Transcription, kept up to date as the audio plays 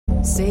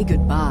Say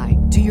goodbye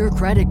to your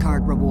credit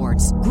card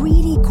rewards.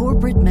 Greedy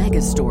corporate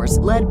mega stores,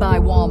 led by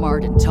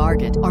Walmart and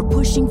Target, are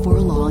pushing for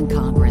a law in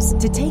Congress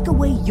to take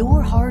away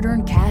your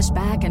hard-earned cash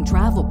back and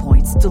travel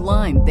points to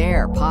line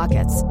their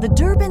pockets. The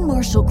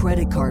Durbin-Marshall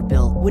credit card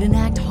bill would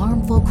enact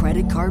harmful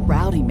credit card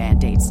routing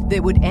mandates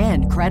that would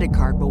end credit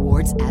card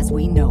rewards as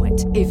we know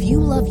it. If you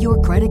love your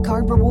credit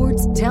card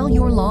rewards, tell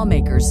your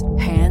lawmakers,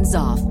 hands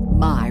off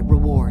my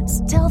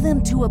rewards. Tell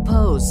them to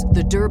oppose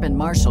the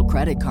Durbin-Marshall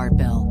credit card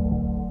bill.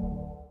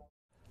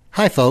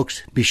 Hi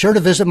folks, be sure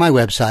to visit my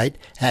website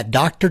at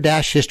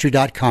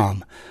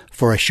dr-history.com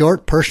for a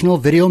short personal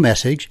video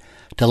message,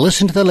 to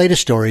listen to the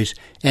latest stories,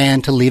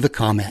 and to leave a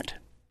comment.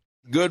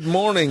 Good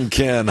morning,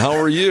 Ken. How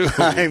are you?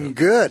 I'm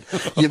good.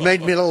 You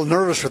made me a little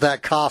nervous with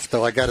that cough,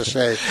 though, I got to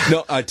say.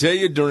 No, I tell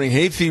you, during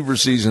hay fever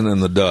season in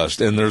the dust,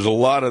 and there's a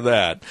lot of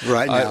that.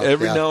 Right now.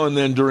 Every now and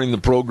then during the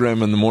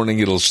program in the morning,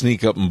 it'll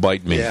sneak up and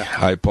bite me. Yeah.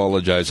 I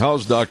apologize.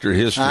 How's Dr.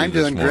 History I'm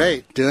doing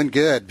great. Doing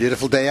good.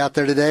 Beautiful day out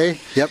there today.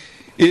 Yep.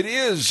 It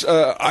is.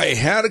 I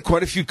had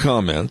quite a few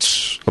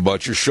comments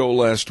about your show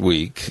last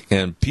week,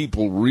 and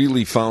people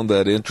really found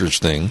that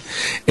interesting.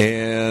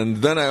 And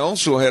then I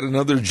also had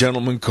another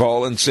gentleman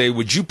call and say,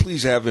 would you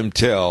please have him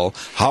tell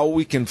how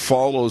we can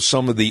follow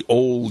some of the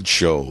old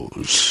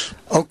shows?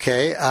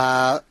 Okay.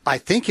 I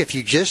think if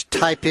you just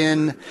type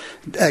in,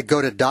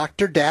 go to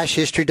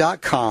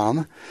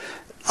dr-history.com,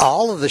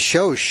 all of the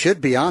shows should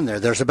be on there.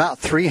 There's about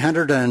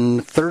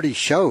 330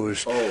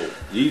 shows. Oh,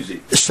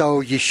 easy. So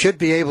you should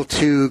be able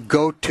to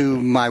go to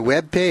my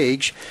web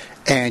page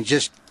and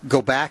just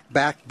go back,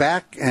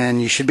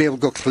 and you should be able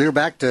to go clear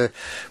back to,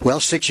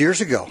 6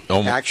 years ago,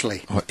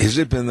 actually. Has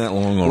it been that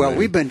long already? Well,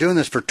 we've been doing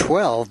this for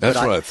 12. That's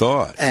what I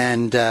thought.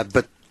 And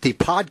but the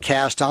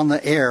podcast on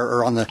the air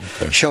or on the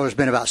show has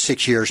been about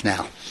 6 years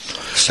now.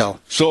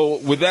 So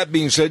with that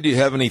being said, do you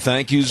have any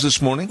thank yous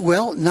this morning?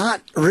 Well,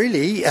 not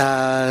really.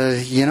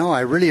 I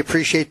really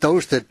appreciate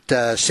those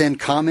that send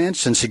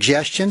comments and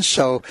suggestions.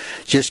 So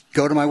just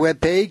go to my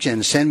webpage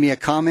and send me a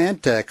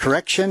comment,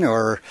 correction,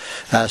 or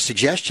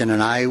suggestion,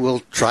 and I will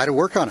try to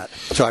work on it.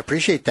 So I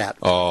appreciate that.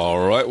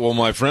 All right. Well,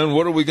 my friend,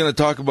 what are we going to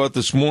talk about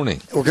this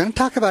morning? We're going to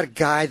talk about a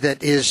guy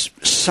that is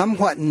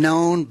somewhat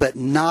known, but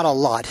not a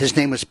lot. His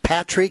name is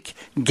Patrick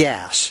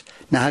Gass.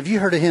 Now, have you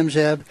heard of him,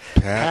 Zeb?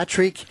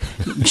 Patrick,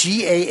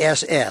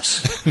 Gass.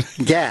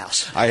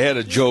 Gass. I had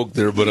a joke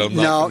there, but I'm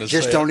not going to say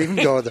just don't even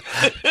go there.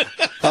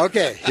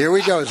 Okay, here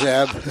we go,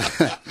 Zeb.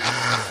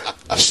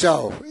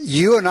 So,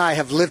 you and I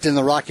have lived in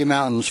the Rocky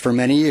Mountains for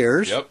many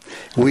years. Yep.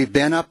 We've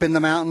been up in the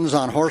mountains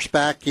on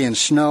horseback in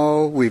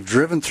snow. We've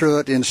driven through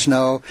it in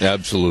snow.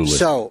 Absolutely.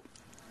 So,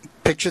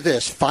 picture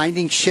this.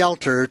 Finding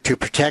shelter to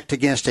protect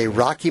against a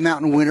Rocky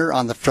Mountain winter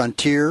on the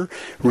frontier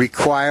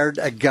required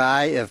a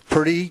guy of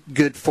pretty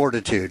good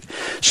fortitude.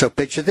 So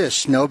picture this.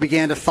 Snow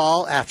began to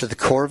fall after the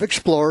Corps of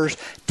Explorers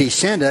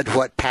descended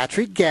what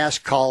Patrick Gass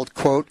called,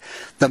 quote,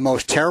 the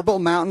most terrible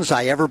mountains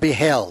I ever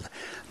beheld.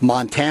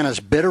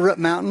 Montana's Bitterroot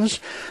Mountains.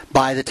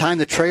 By the time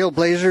the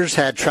Trailblazers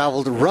had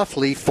traveled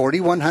roughly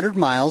 4,100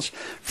 miles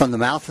from the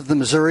mouth of the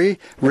Missouri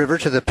River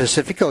to the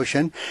Pacific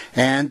Ocean,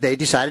 and they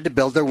decided to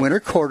build their winter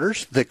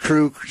quarters. The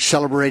crew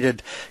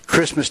celebrated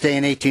Christmas Day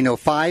in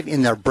 1805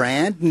 in their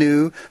brand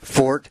new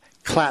Fort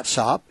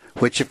Clatsop,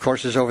 which, of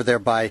course, is over there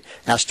by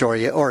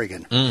Astoria,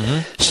 Oregon.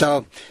 Mm-hmm.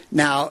 So,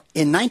 now,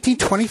 in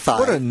 1925...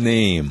 What a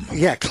name.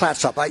 Yeah,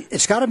 Clatsop.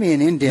 It's got to be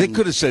an Indian... They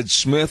could have said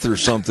Smith or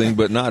something,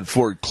 but not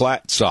Fort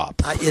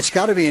Clatsop. It's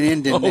got to be an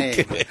Indian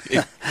name.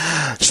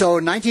 So,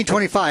 in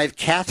 1925,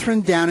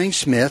 Catherine Downing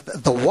Smith,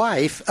 the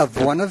wife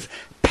of one of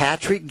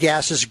Patrick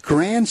Gass's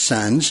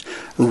grandsons,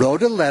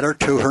 wrote a letter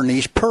to her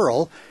niece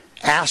Pearl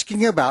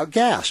asking about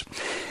Gass.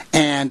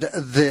 And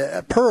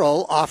the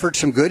Pearl offered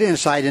some good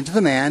insight into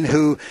the man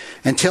who,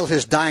 until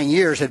his dying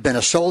years, had been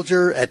a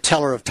soldier, a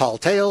teller of tall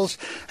tales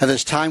of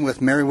his time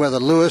with Meriwether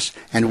Lewis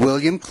and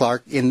William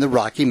Clark in the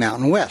Rocky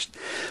Mountain West.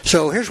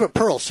 So here's what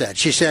Pearl said.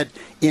 She said,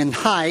 in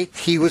height,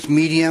 he was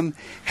medium,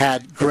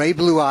 had gray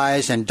blue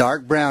eyes and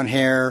dark brown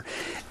hair,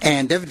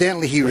 and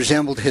evidently he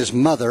resembled his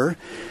mother,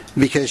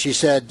 because she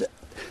said...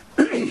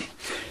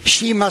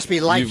 She must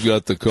be like... You've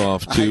got the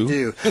cough, too. I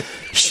do.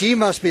 She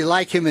must be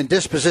like him in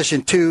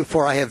disposition, too,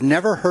 for I have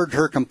never heard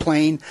her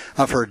complain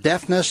of her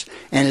deafness,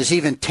 and is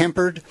even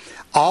tempered,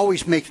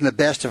 always making the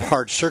best of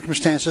hard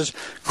circumstances,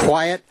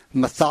 quiet,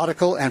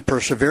 methodical, and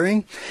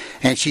persevering.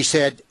 And she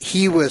said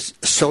he was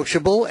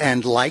sociable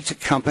and liked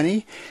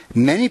company.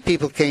 Many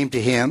people came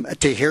to him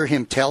to hear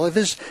him tell of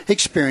his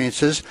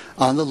experiences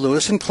on the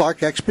Lewis and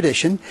Clark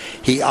expedition.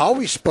 He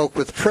always spoke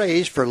with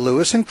praise for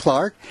Lewis and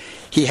Clark.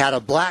 He had a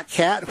black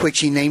cat,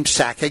 which he named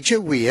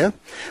Sacagawea,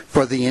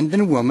 for the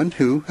Indian woman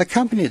who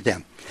accompanied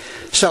them.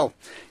 So,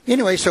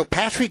 anyway, so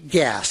Patrick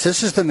Gass,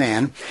 this is the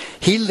man.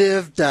 He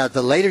lived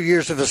the later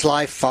years of his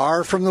life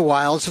far from the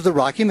wilds of the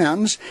Rocky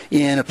Mountains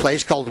in a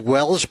place called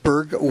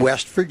Wellsburg,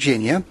 West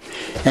Virginia,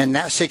 and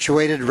that's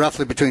situated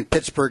roughly between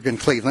Pittsburgh and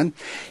Cleveland.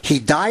 He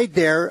died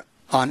there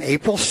on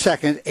April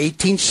 2nd,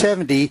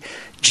 1870,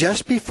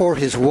 just before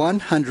his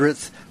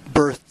 100th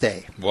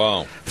birthday.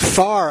 Wow.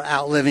 Far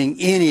outliving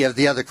any of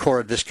the other Corps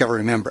of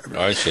Discovery members.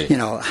 I see.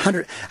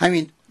 100. I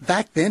mean,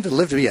 back then to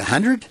live to be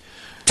 100,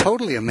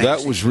 totally amazing.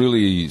 That was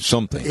really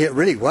something. It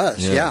really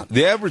was, yeah.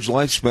 The average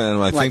lifespan,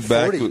 I think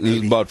 40, back,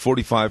 was about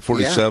 45,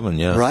 47,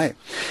 yeah. Right.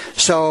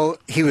 So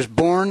he was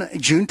born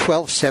June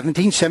 12,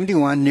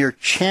 1771, near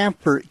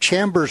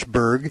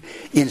Chambersburg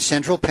in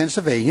central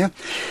Pennsylvania.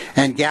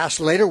 And Gass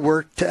later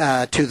moved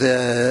to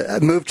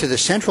the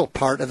central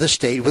part of the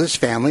state with his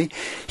family.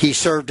 He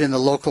served in the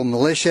local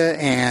militia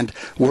and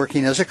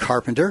working as a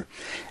carpenter.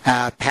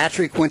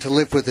 Patrick went to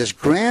live with his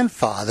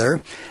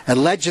grandfather,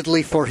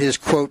 allegedly for his,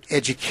 quote,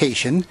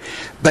 education,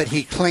 but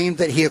he claimed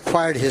that he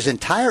acquired his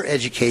entire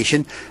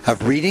education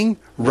of reading,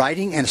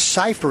 writing, and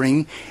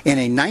ciphering in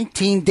a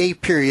 19-day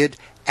period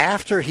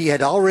after he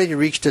had already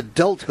reached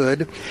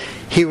adulthood.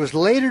 He was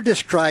later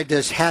described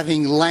as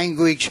having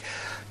language,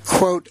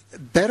 quote,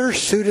 better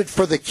suited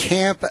for the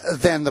camp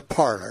than the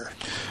parlor.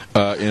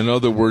 In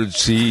other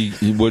words, he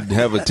would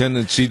have a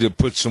tendency to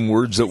put some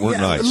words that weren't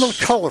nice. A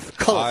little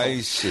colorful. I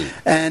see.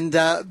 And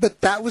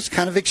but that was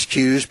kind of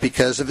excused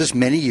because of his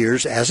many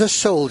years as a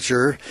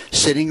soldier,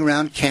 sitting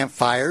around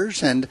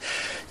campfires, and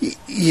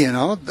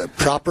the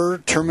proper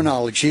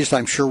terminologies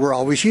I'm sure were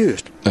always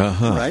used.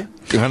 Right?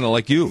 Kind of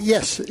like you.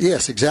 Yes,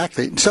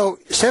 exactly. So,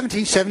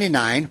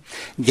 1779,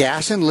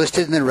 Gass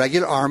enlisted in the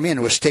regular army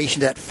and was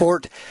stationed at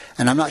Fort,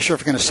 and I'm not sure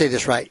if I'm going to say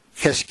this right,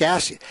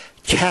 Kaskaskia.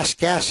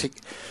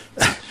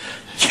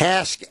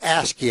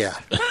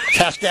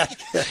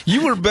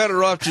 You were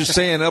better off just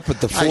saying up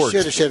at the fort. I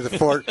should have said the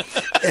fort.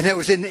 And it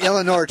was in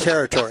Illinois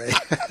Territory.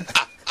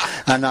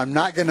 And I'm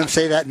not going to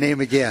say that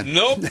name again.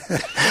 Nope.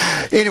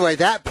 Anyway,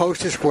 that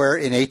post is where,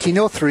 in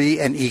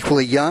 1803, an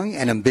equally young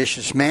and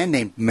ambitious man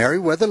named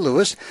Meriwether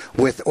Lewis,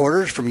 with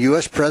orders from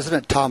U.S.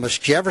 President Thomas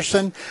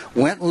Jefferson,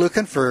 went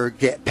looking for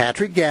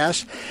Patrick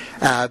Gass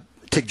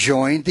to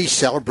join the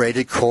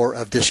celebrated Corps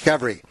of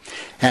Discovery.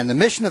 And the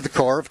mission of the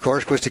Corps, of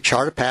course, was to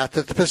chart a path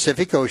to the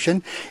Pacific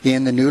Ocean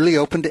in the newly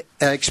opened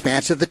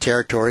expanse of the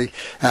territory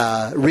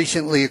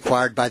recently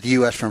acquired by the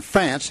U.S. from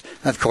France.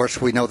 Of course,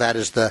 we know that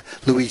as the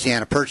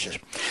Louisiana Purchase.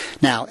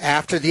 Now,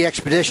 after the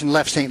expedition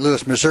left St.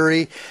 Louis,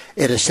 Missouri,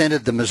 it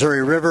ascended the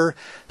Missouri River.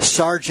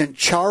 Sergeant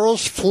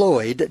Charles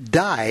Floyd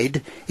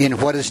died in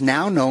what is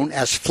now known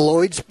as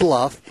Floyd's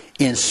Bluff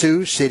in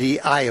Sioux City,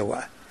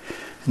 Iowa.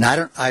 And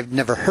I've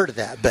never heard of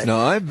that. But now,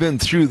 I've been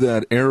through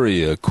that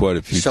area quite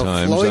a few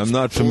times. Floyd's I'm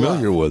not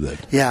familiar with it.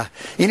 Yeah.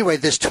 Anyway,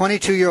 this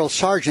 22-year-old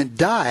sergeant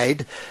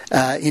died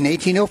in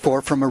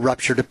 1804 from a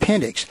ruptured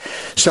appendix.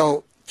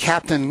 So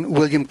Captain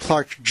William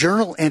Clark's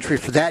journal entry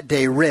for that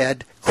day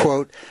read,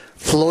 quote,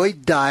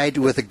 Floyd died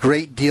with a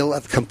great deal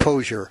of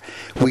composure.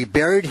 We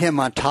buried him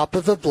on top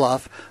of the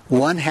bluff,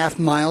 1/2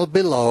 mile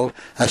below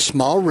a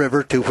small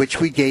river to which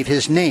we gave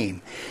his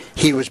name.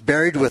 He was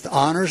buried with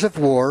honors of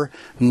war,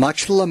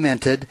 much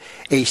lamented.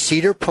 A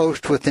cedar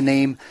post with the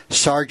name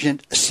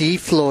Sergeant C.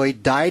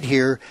 Floyd died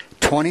here,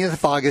 20th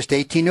of August,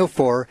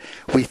 1804.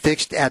 We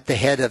fixed at the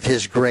head of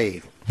his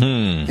grave.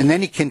 And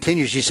then he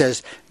continues, he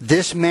says,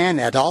 this man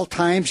at all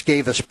times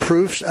gave us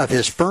proofs of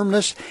his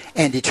firmness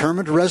and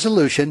determined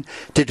resolution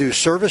to do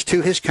service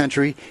to his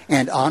country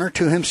and honor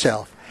to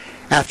himself.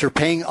 After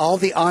paying all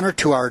the honor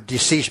to our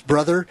deceased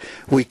brother,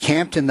 we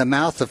camped in the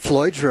mouth of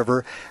Floyd's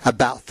River,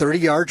 about 30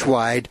 yards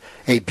wide,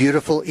 a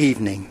beautiful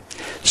evening.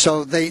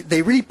 So they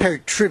really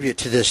paid tribute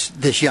to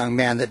this young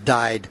man that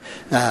died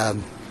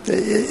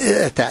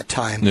at that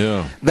time.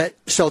 Yeah. But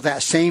so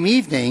that same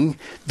evening,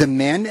 the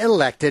men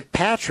elected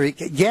Patrick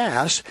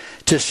Gass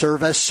to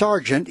serve as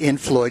sergeant in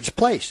Floyd's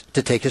place,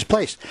 to take his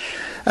place.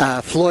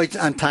 Floyd's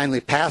untimely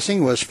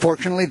passing was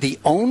fortunately the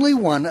only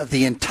one of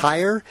the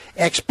entire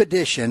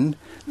expedition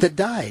that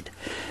died.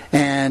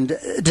 And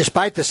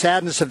despite the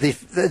sadness of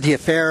the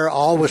affair,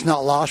 all was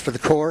not lost for the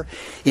Corps.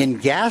 In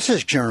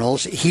Gass's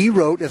journals, he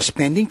wrote of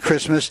spending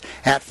Christmas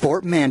at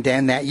Fort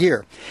Mandan that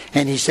year.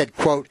 And he said,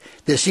 quote,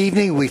 this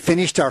evening we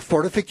finished our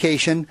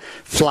fortification.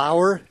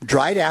 Flour,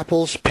 dried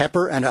apples,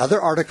 pepper, and other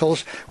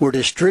articles were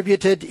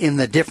distributed in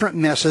the different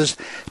messes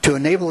to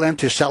enable them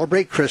to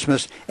celebrate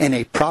Christmas in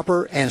a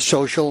proper and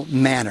social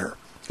manner.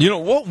 You know,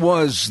 what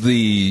was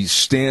the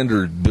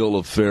standard bill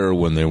of fare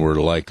when they were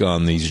like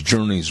on these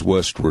journeys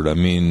westward? I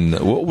mean,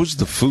 what was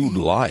the food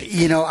like?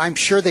 You know, I'm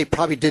sure they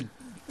probably did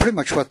pretty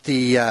much what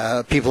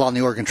the people on the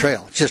Oregon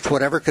Trail, just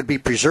whatever could be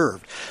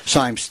preserved,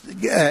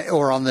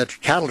 or on the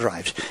cattle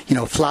drives. You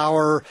know,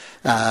 flour,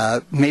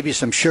 maybe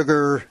some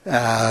sugar.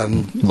 A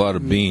lot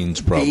of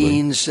beans, probably.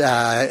 Beans,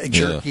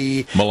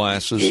 jerky. Yeah.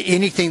 Molasses.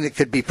 Anything that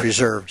could be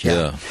preserved,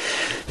 yeah.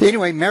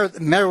 Anyway,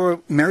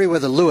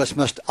 Meriwether Lewis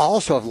must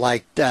also have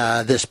liked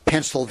this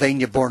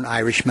Pennsylvania-born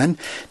Irishman,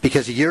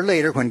 because a year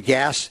later when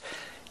Gass,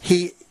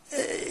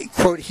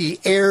 quote, he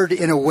erred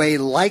in a way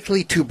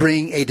likely to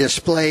bring a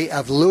display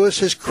of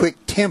Lewis's quick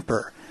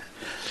temper.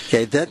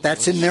 Okay,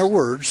 that's in their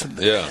words.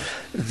 Yeah.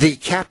 The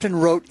captain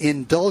wrote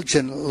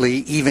indulgently,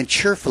 even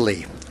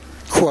cheerfully,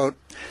 quote,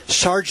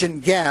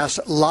 Sergeant Gass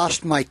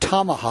lost my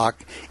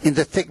tomahawk in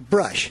the thick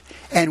brush,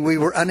 and we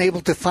were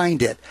unable to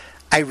find it.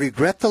 I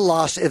regret the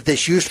loss of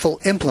this useful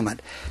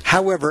implement.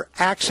 However,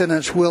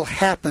 accidents will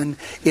happen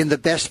in the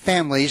best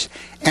families,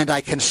 and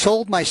I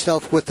consoled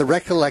myself with the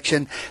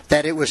recollection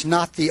that it was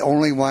not the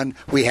only one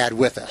we had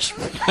with us.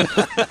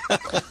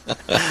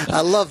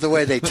 I love the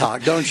way they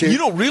talk, don't you? You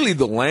know, really,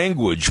 the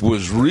language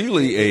was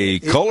really a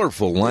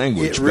colorful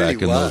language really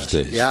back in those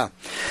days. Yeah.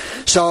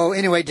 So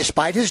anyway,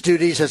 despite his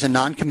duties as a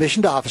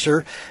non-commissioned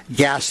officer,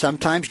 Gass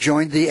sometimes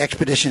joined the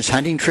expedition's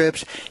hunting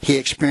trips. He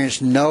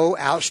experienced no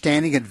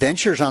outstanding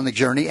adventures on the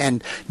journey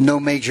and no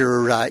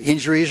major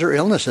injuries or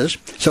illnesses,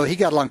 so he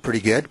got along pretty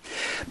good.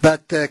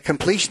 But the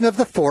completion of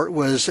the fort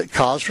was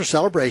cause for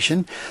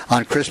celebration.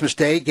 On Christmas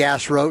Day,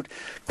 Gass wrote,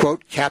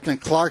 quote, Captain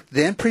Clark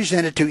then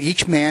presented to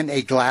each man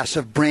a glass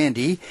of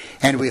brandy,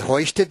 and we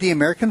hoisted the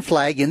American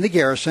flag in the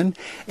garrison,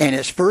 and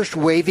its first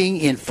waving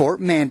in Fort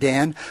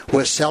Mandan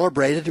was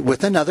celebrated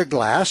with another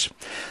glass.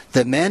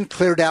 The men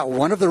cleared out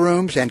one of the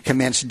rooms and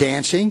commenced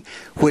dancing,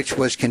 which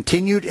was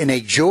continued in a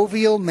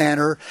jovial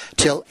manner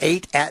till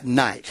 8 at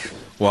night.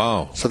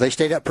 Wow. So they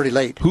stayed up pretty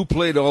late. Who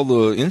played all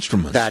the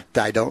instruments? That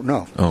I don't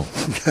know. Oh.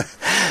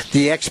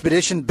 The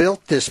expedition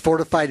built this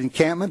fortified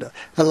encampment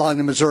along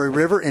the Missouri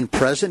River in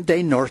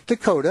present-day North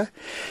Dakota.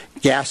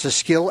 Gass's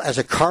skill as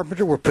a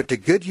carpenter were put to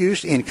good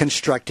use in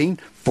constructing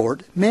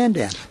Fort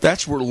Mandan.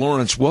 That's where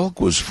Lawrence Welk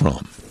was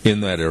from,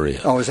 in that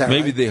area. Oh, is that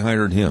Maybe right? they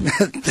hired him.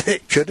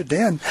 It could have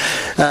been.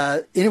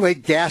 Anyway,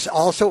 Gass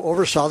also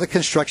oversaw the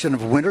construction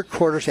of winter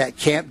quarters at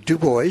Camp Du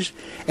Bois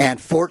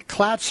and Fort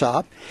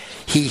Clatsop.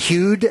 He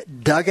hewed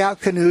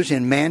dugout canoes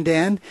in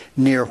Mandan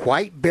near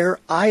White Bear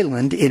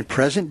Island in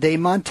present-day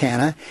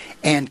Montana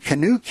and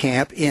Canoe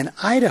Camp in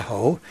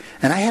Idaho.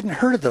 And I hadn't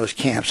heard of those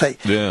camps.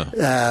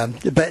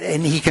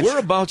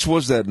 Whereabouts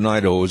was that in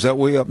Idaho? Is that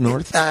way up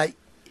north?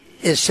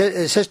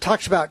 It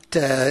talks about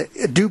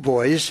Du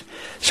Bois,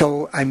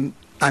 so I'm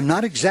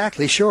not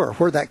exactly sure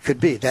where that could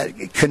be,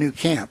 that canoe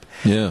camp.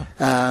 Yeah.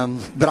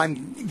 But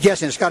I'm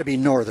guessing it's got to be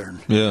northern.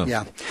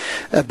 Yeah.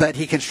 But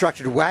he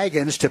constructed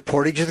wagons to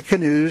portage the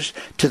canoes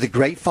to the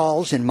Great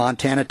Falls in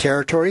Montana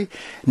Territory.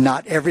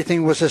 Not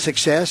everything was a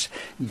success.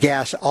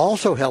 Gass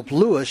also helped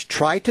Lewis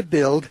try to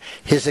build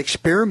his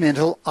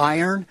experimental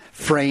iron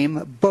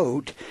frame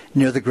boat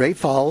near the Great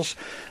Falls.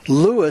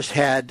 Lewis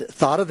had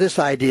thought of this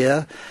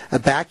idea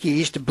back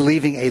east,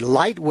 believing a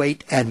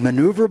lightweight and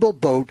maneuverable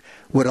boat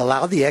would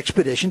allow the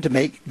expedition to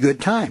make good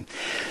time.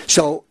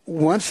 So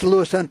once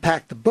Lewis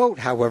unpacked the boat,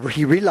 however,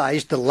 he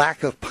realized the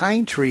lack of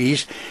pine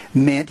trees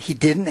meant he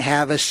didn't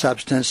have a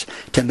substance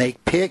to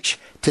make pitch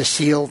to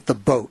seal the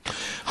boat.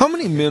 How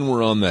many men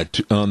were on that?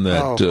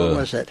 What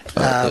was it?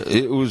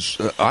 It was.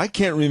 I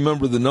can't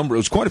remember the number. It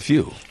was quite a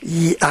few.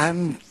 Yeah,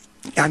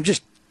 I'm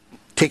just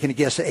taking a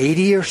guess,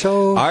 80 or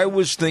so. I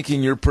was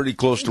thinking you're pretty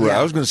close to. Yeah.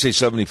 I was going to say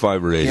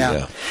 75 or 80.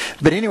 Yeah.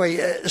 But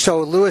anyway,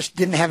 so Lewis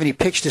didn't have any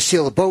pitch to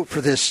seal the boat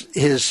for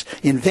his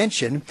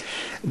invention,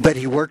 but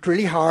he worked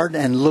really hard,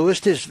 and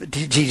Lewis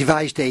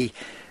devised a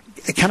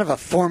kind of a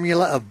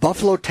formula of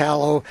buffalo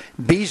tallow,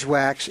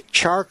 beeswax,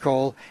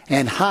 charcoal,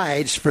 and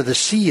hides for the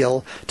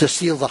seal to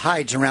seal the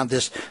hides around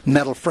this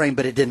metal frame,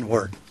 but it didn't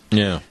work.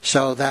 Yeah.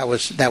 So that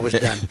was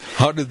done.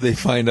 How did they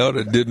find out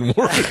it didn't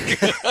work?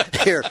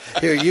 Here,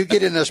 you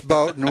get in this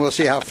boat and we'll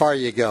see how far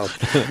you go.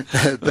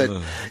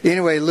 But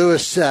anyway,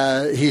 Lewis,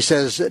 he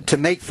says, to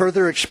make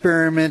further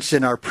experiments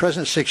in our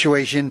present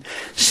situation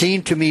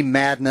seemed to me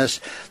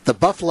madness. The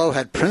buffalo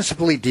had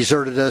principally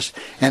deserted us,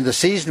 and the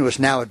season was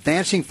now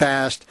advancing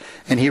fast,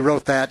 and he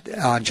wrote that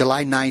on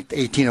July 9th,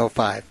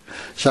 1805.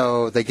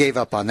 So they gave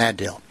up on that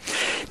deal.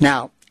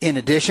 Now, in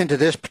addition to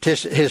this,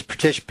 his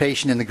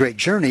participation in the Great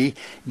Journey,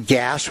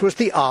 Gass was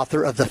the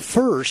author of the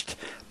first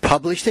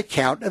published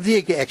account of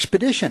the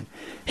expedition,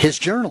 his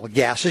journal,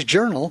 Gass's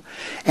Journal,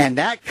 and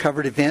that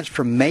covered events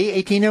from May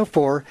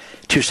 1804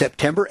 to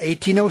September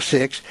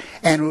 1806,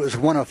 and it was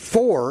one of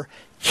 4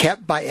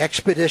 kept by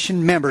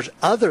expedition members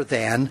other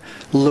than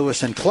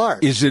Lewis and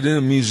Clark. Is it in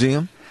a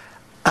museum?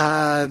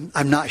 I'm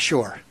not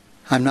sure.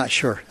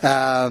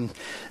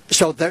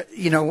 So,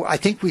 I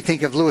think we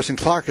think of Lewis and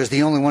Clark as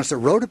the only ones that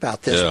wrote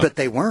about this, but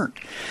they weren't.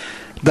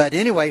 But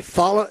anyway,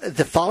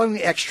 the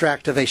following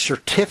extract of a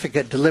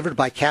certificate delivered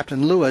by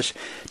Captain Lewis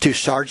to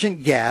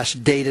Sergeant Gass,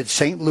 dated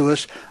St.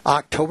 Louis,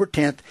 October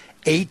 10th,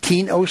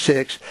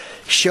 1806,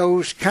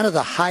 shows kind of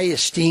the high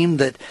esteem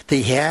that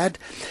they had,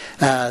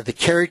 the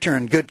character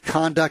and good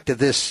conduct of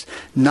this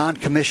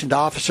non-commissioned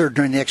officer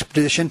during the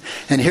expedition.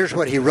 And here's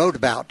what he wrote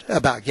about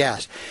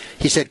Gass.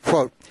 He said,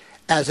 quote,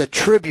 as a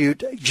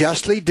tribute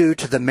justly due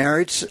to the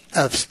merits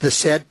of the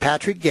said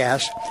Patrick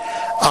Gass,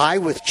 I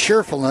with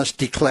cheerfulness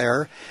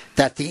declare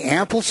that the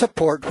ample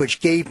support which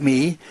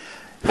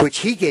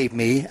he gave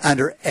me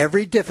under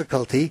every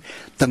difficulty,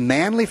 the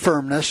manly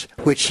firmness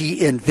which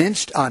he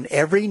evinced on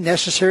every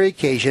necessary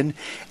occasion,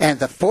 and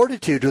the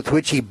fortitude with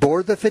which he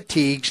bore the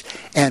fatigues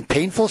and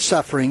painful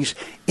sufferings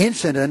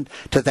incident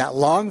to that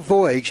long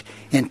voyage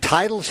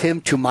entitles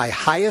him to my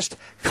highest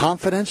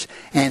confidence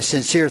and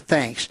sincere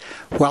thanks,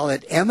 while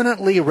it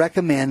eminently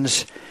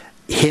recommends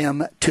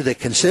him to the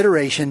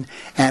consideration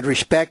and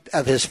respect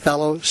of his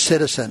fellow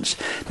citizens.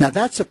 Now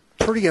that's a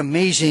pretty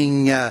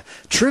amazing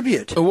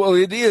tribute. Well,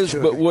 it is,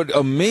 but what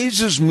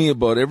amazes me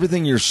about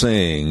everything you're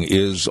saying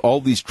is all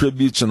these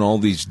tributes and all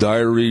these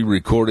diary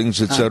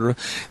recordings, etc.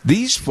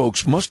 These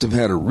folks must have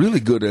had a really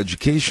good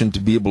education to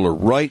be able to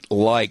write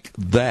like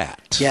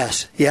that.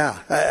 Yes, yeah.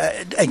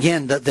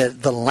 Again,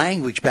 the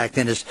language back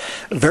then is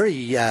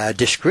very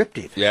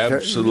descriptive. Yeah,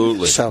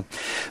 absolutely. So,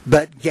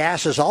 but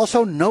Gass is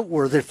also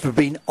noteworthy for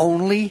being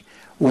only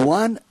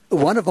one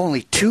of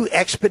only 2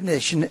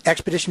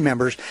 expedition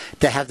members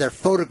to have their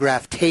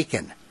photograph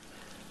taken.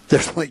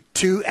 There's only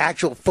 2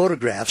 actual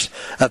photographs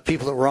of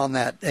people that were on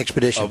that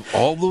expedition. Of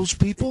all those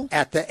people?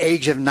 At the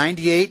age of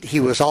 98, he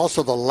was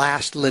also the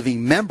last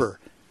living member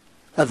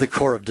of the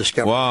Corps of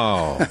Discovery.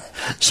 Wow.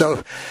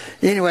 So,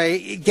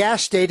 anyway,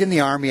 Gass stayed in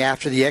the Army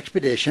after the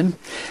expedition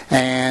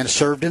and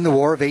served in the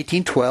War of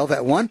 1812.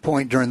 At one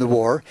point during the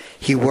war,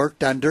 he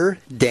worked under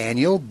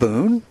Daniel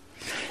Boone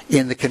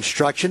in the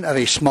construction of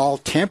a small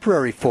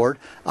temporary fort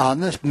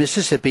on the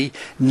Mississippi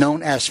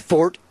known as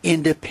Fort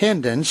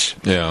Independence.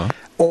 Yeah.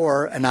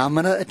 Or, and I'm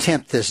going to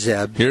attempt this,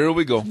 Zeb. Here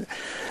we go.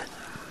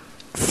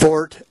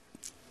 Fort,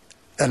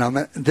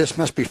 and this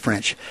must be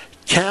French,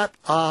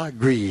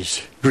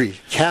 Cap-a-Gris.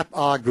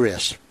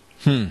 Cap-a-Gris.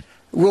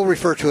 We'll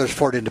refer to it as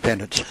Fort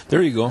Independence.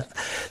 There you go.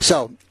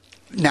 So,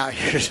 now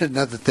here's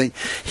another thing.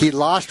 He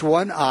lost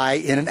one eye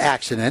in an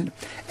accident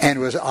and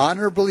was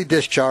honorably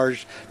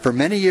discharged. For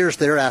many years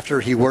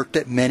thereafter, he worked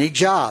at many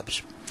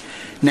jobs.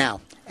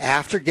 Now,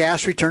 after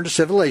Gass returned to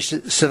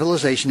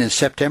civilization in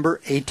September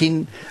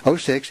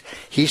 1806,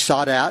 he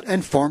sought out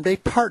and formed a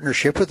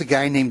partnership with a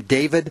guy named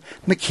David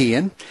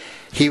McKeon.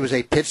 He was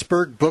a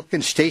Pittsburgh book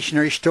and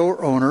stationery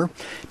store owner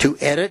to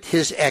edit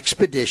his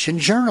expedition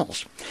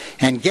journals.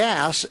 And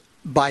Gass,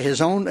 by his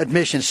own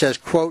admission, says,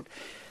 quote,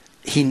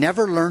 he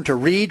never learned to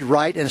read,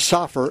 write, and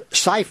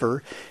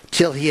cipher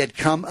till he had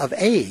come of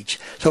age.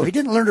 So he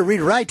didn't learn to read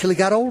and write till he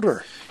got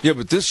older. Yeah,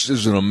 but this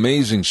is an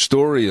amazing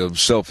story of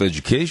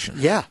self-education.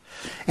 Yeah.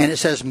 And it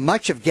says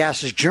much of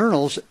Gass's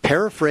journals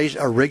paraphrase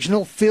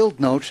original field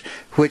notes,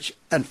 which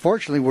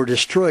unfortunately were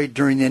destroyed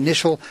during the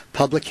initial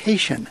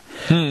publication.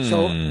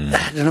 So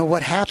I don't know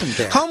what happened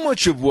there. How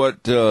much of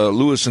what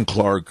Lewis and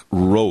Clark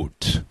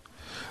wrote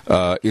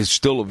is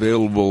still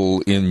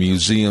available in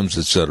museums,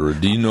 etc.?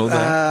 Do you know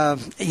that?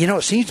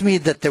 It seems to me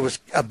that there was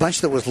a bunch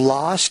that was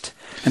lost,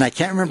 and I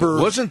can't remember.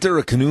 Wasn't there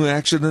a canoe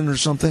accident or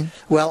something?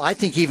 Well, I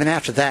think even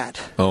after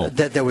that,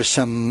 that there was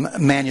some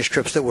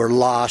manuscripts that were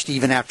lost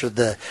even after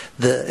the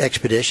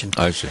expedition.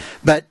 I see.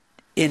 But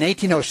in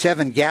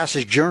 1807,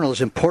 Gass's journal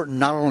is important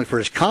not only for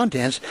its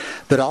contents,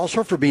 but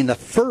also for being the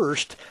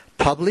first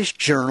published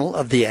journal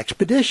of the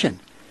expedition.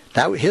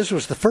 His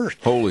was the first.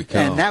 Holy cow.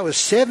 And that was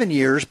 7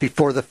 years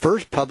before the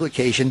first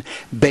publication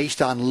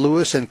based on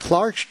Lewis and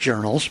Clark's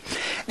journals.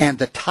 And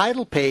the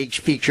title page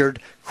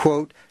featured,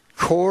 quote,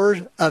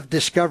 Corps of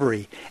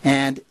Discovery.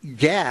 And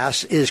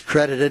Gass is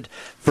credited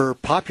for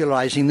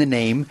popularizing that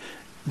name,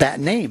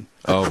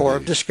 the Corps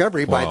of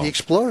Discovery, by the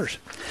explorers.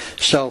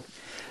 So,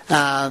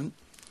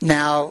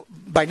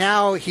 by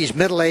now, he's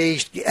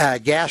middle-aged.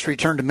 Gass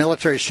returned to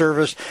military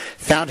service,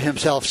 found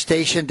himself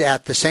stationed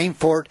at the same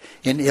fort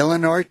in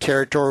Illinois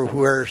Territory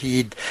where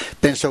he'd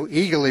been so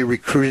eagerly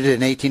recruited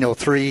in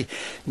 1803.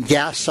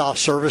 Gass saw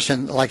service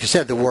in, like I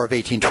said, the War of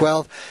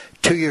 1812.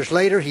 2 years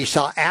later, he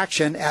saw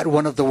action at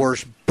one of the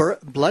worst,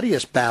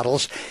 bloodiest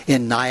battles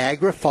in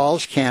Niagara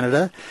Falls,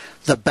 Canada,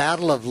 the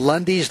Battle of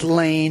Lundy's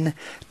Lane.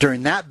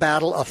 During that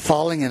battle, a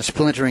falling and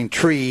splintering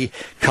tree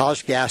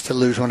caused Gass to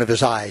lose one of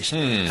his eyes.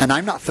 And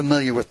I'm not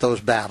familiar with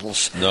those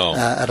battles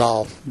at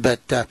all. But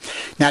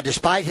now,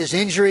 despite his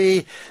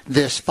injury,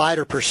 this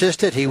fighter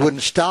persisted. He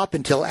wouldn't stop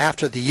until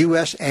after the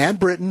U.S. and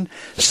Britain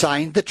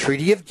signed the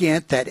Treaty of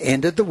Ghent that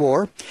ended the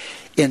war.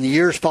 In the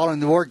years following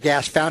the war,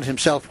 Gass found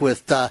himself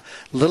with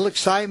little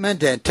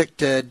excitement and took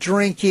to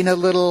drinking a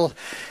little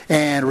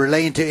and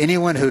relaying to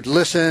anyone who'd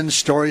listen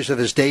stories of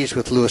his days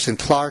with Lewis and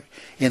Clark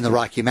in the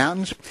Rocky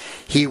Mountains.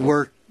 He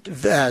worked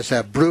as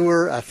a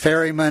brewer, a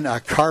ferryman, a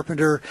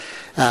carpenter.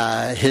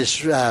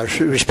 His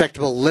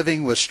respectable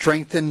living was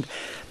strengthened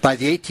by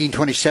the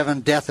 1827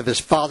 death of his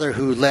father,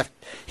 who left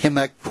him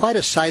quite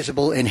a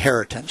sizable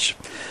inheritance.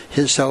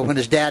 So when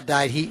his dad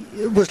died, he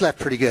was left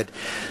pretty good.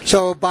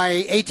 So by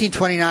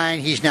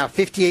 1829, he's now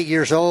 58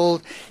 years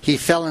old. He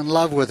fell in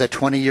love with a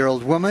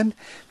 20-year-old woman.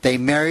 They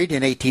married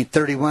in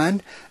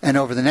 1831, and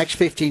over the next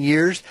 15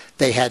 years,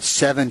 they had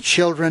 7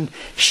 children.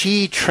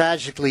 She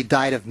tragically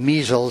died of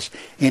measles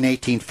in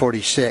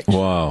 1846.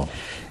 Wow.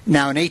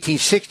 Now, in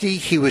 1860,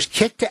 he was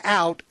kicked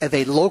out of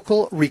a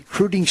local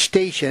recruiting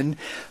station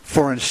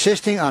for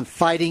insisting on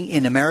fighting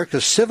in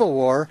America's Civil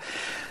War.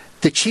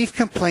 The chief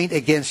complaint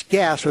against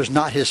Gass was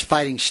not his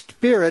fighting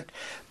spirit,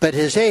 but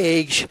his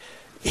age.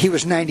 He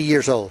was 90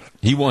 years old.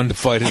 He wanted to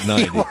fight at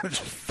 90. He wanted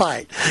to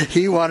fight.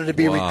 He wanted to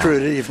be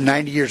recruited. If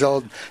 90 years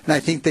old, and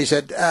I think they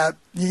said,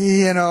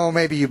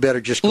 maybe you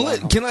better just go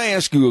home. Can I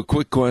ask you a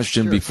quick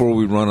question before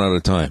we run out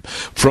of time?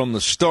 From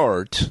the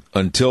start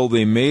until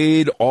they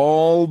made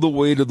all the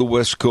way to the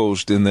West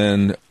Coast and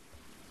then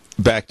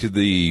back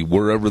to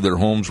wherever their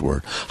homes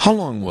were, how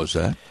long was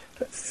that?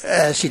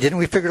 Didn't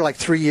we figure like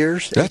 3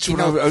 years? That's what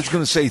I was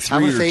going to say, 3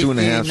 or 2.5, something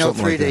like that.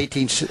 3 to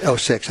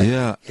 1806.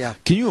 Yeah. Yeah.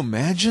 Can you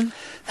imagine?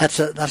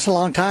 That's a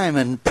long time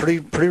and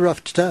pretty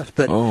rough stuff.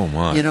 But oh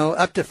my!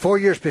 Up to 4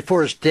 years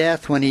before his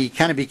death, when he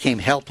kind of became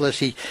helpless,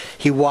 he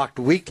walked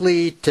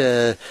weekly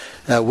to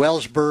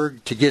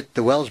Wellsburg to get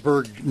the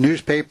Wellsburg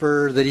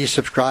newspaper that he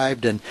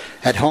subscribed, and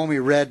at home he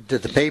read the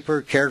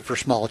paper, cared for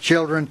small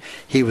children.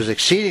 He was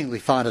exceedingly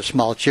fond of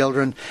small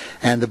children,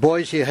 and the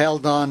boys he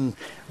held on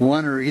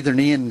one or either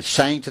knee and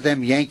sang to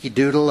them Yankee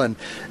Doodle, and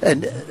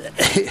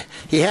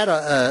he had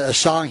a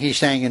song he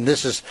sang, and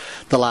this is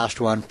the last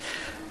one.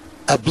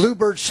 A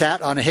bluebird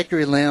sat on a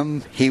hickory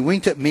limb. He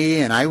winked at me,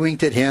 and I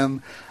winked at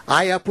him.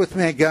 I up with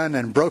my gun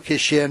and broke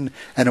his shin,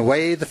 and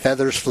away the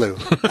feathers flew.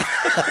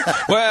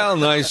 Well,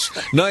 nice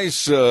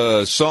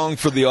song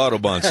for the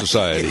Audubon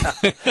Society.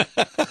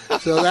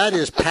 So that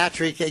is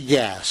Patrick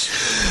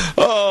Gass.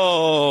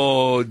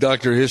 Oh,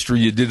 Dr. History,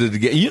 you did it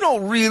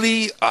again.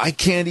 Really, I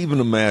can't even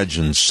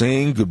imagine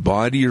saying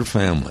goodbye to your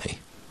family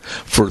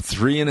for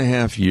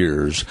 3.5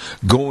 years,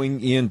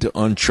 going into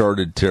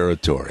uncharted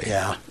territory.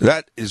 Yeah.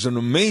 That is an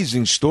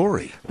amazing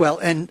story. Well,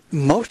 and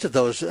most of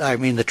those,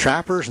 the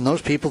trappers and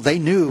those people, they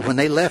knew when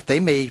they left, they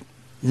may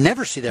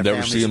never see their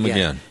families see them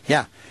again.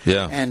 Yeah.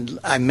 Yeah. And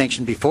I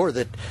mentioned before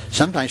that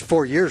sometimes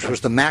 4 years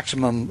was the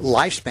maximum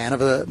lifespan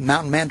of a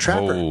mountain man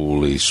trapper.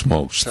 Holy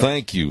smokes.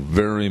 Thank you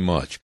very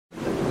much.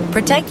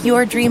 Protect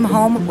your dream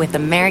home with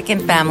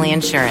American Family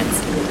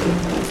Insurance.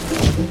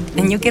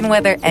 And you can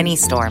weather any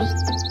storm.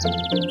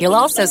 You'll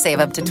also save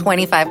up to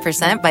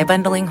 25% by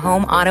bundling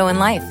home, auto, and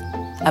life.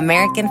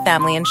 American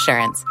Family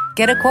Insurance.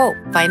 Get a quote.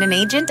 Find an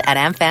agent at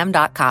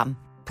amfam.com.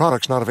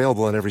 Products not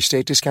available in every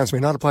state. Discounts may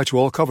not apply to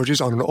all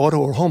coverages on an auto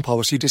or home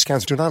policy.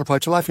 Discounts do not apply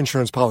to life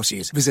insurance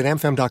policies. Visit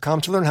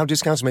amfam.com to learn how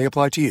discounts may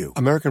apply to you.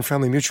 American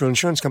Family Mutual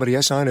Insurance Company,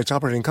 SI, and its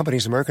operating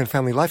companies, American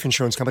Family Life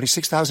Insurance Company,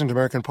 6000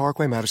 American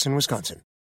Parkway, Madison, Wisconsin.